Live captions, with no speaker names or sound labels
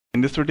In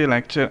this video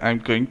lecture, I am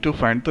going to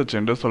find the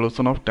general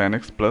solution of tan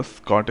x plus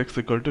cot x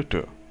equal to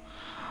 2.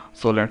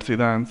 So let's see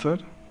the answer.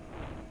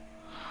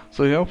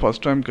 So here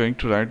first I am going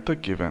to write the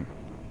given.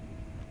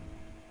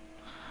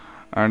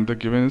 And the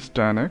given is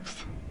tan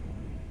x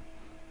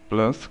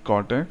plus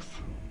cot x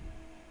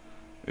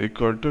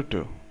equal to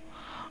 2.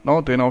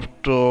 Now then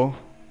after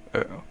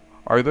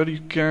either you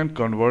can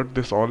convert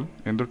this all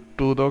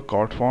to the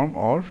cot form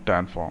or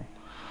tan form.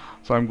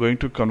 So I'm going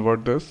to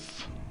convert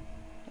this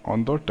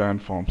on the tan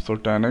form. So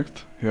tan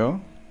x here,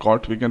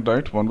 cot we can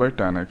write 1 by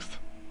tan x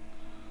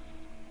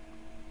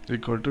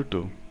equal to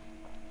 2.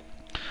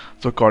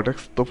 So cot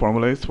x, the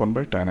formula is 1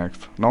 by tan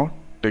x. Now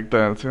take the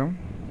LCM.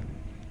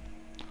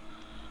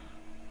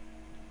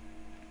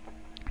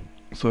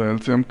 So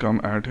LCM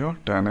come at here,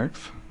 tan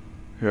x.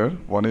 Here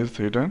 1 is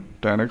hidden,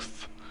 tan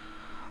x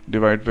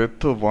divide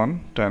with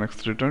 1, tan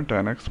x return,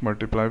 tan x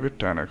multiply with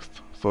tan x.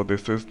 So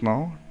this is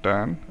now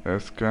tan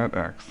s square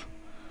x.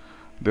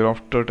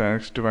 Thereafter tan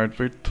x divide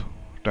with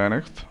tan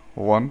x,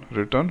 1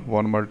 return,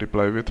 1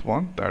 multiply with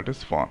 1, that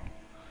is 1.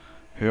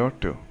 Here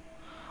 2.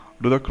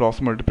 Do the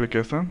cross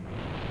multiplication.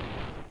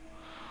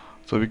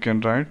 So we can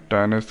write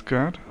tan s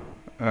square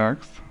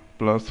x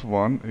plus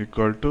 1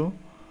 equal to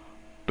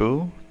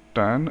 2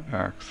 tan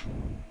x.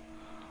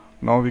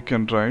 Now we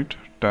can write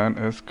tan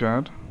s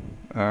square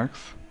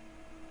x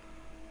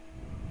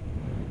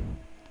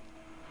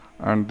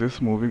and this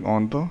moving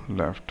on the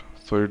left.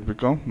 So it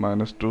becomes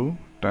minus 2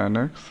 tan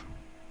x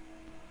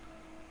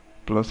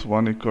plus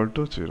 1 equal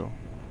to 0.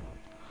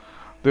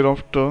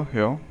 Thereafter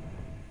here,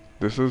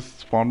 this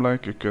is form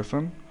like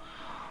equation.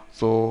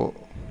 So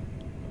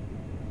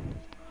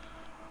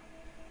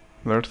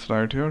let's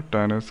write here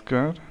tan s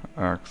square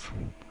x.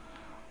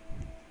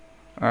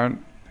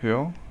 And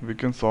here we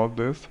can solve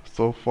this.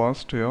 So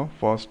first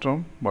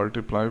term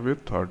multiply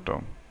with third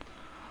term.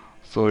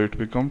 So it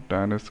becomes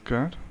tan s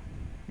square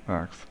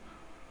x.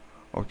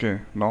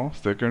 Okay, now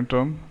second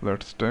term,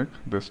 let's take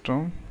this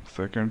term,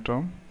 second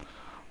term.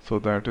 So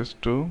that is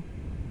 2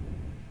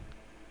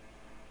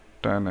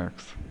 tan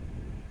x.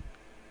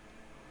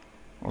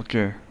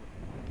 Okay,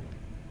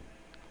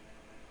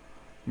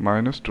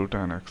 minus 2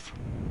 tan x.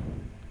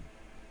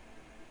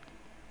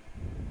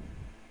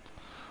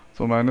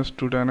 So minus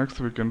 2 tan x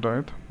we can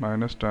write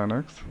minus tan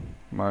x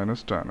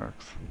minus tan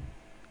x.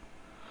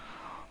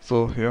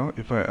 So here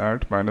if I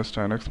add minus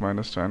tan x,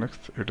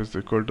 it is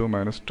equal to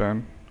minus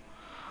 2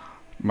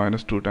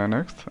 tan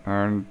x,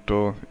 and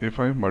if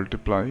I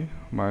multiply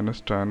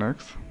minus tan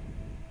x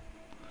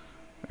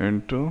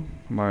into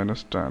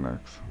minus tan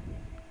x,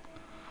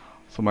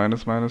 so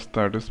minus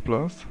that is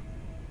plus,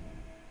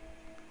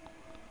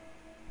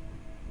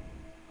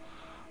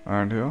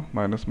 and here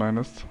minus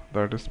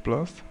that is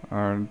plus,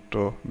 and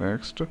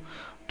next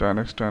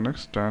tan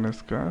x tan s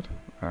square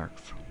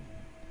x.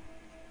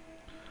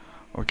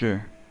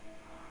 Okay,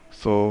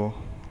 so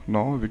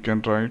now we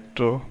can write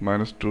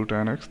minus 2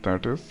 tan x,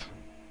 that is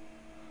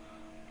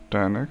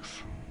tan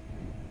x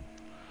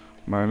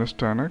minus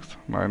tan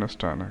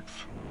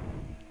x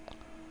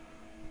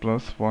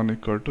plus 1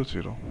 equal to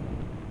 0.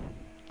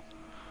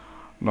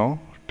 Now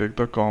take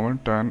the common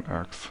tan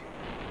x.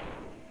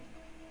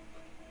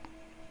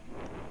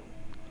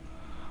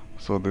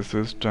 So this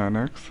is tan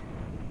x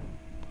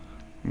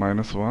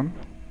minus 1,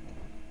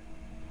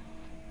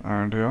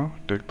 and here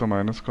take the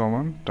minus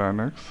common, tan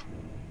x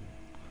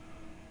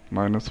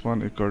minus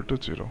 1 equal to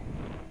 0.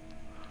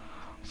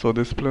 So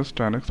this plus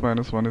tan x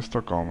minus 1 is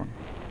the common.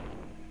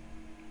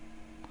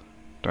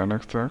 Tan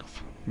x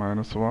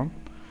minus 1.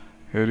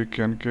 Here you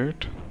can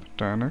get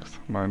tan x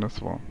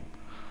minus 1.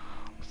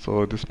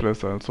 So this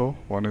place also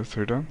 1 is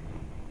hidden.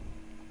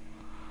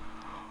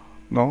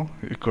 Now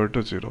equal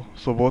to 0.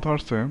 So both are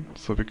same.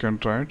 So we can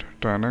write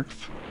tan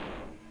x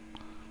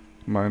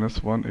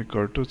minus 1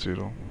 equal to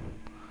 0.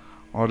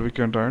 Or we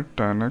can write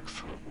tan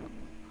x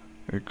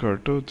equal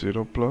to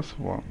 0 plus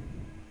 1.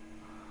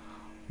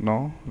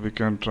 Now we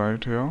can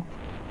write here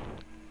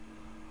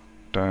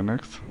tan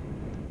x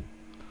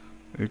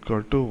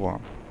equal to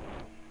 1,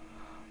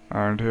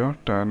 and here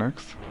tan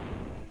x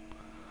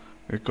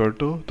equal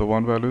to, the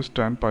one value is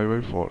tan pi by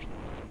 4.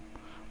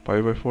 Pi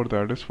by 4,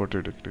 that is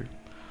 40 degree.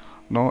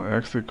 Now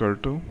x equal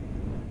to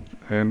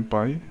n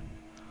pi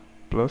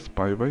plus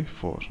pi by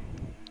 4.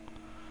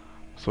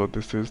 So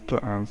this is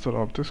the answer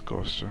of this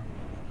question.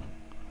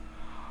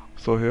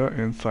 So here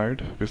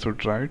inside we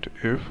should write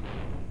if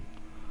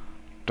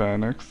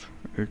tan x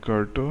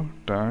equal to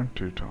tan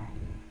theta,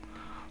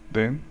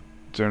 then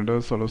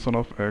general solution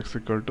of x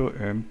equal to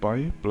n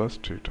pi plus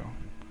theta.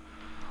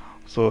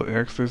 So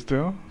x is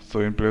there,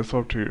 so in place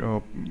of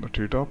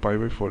theta pi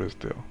by 4 is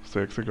there. So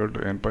x equal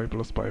to n pi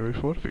plus pi by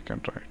 4 we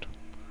can write.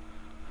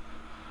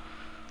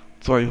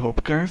 So I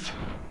hope guys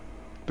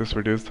this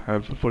video is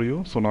helpful for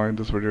you. So now in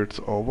this video it's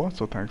over.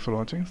 So thanks for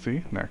watching. See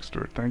you next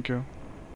video. Thank you.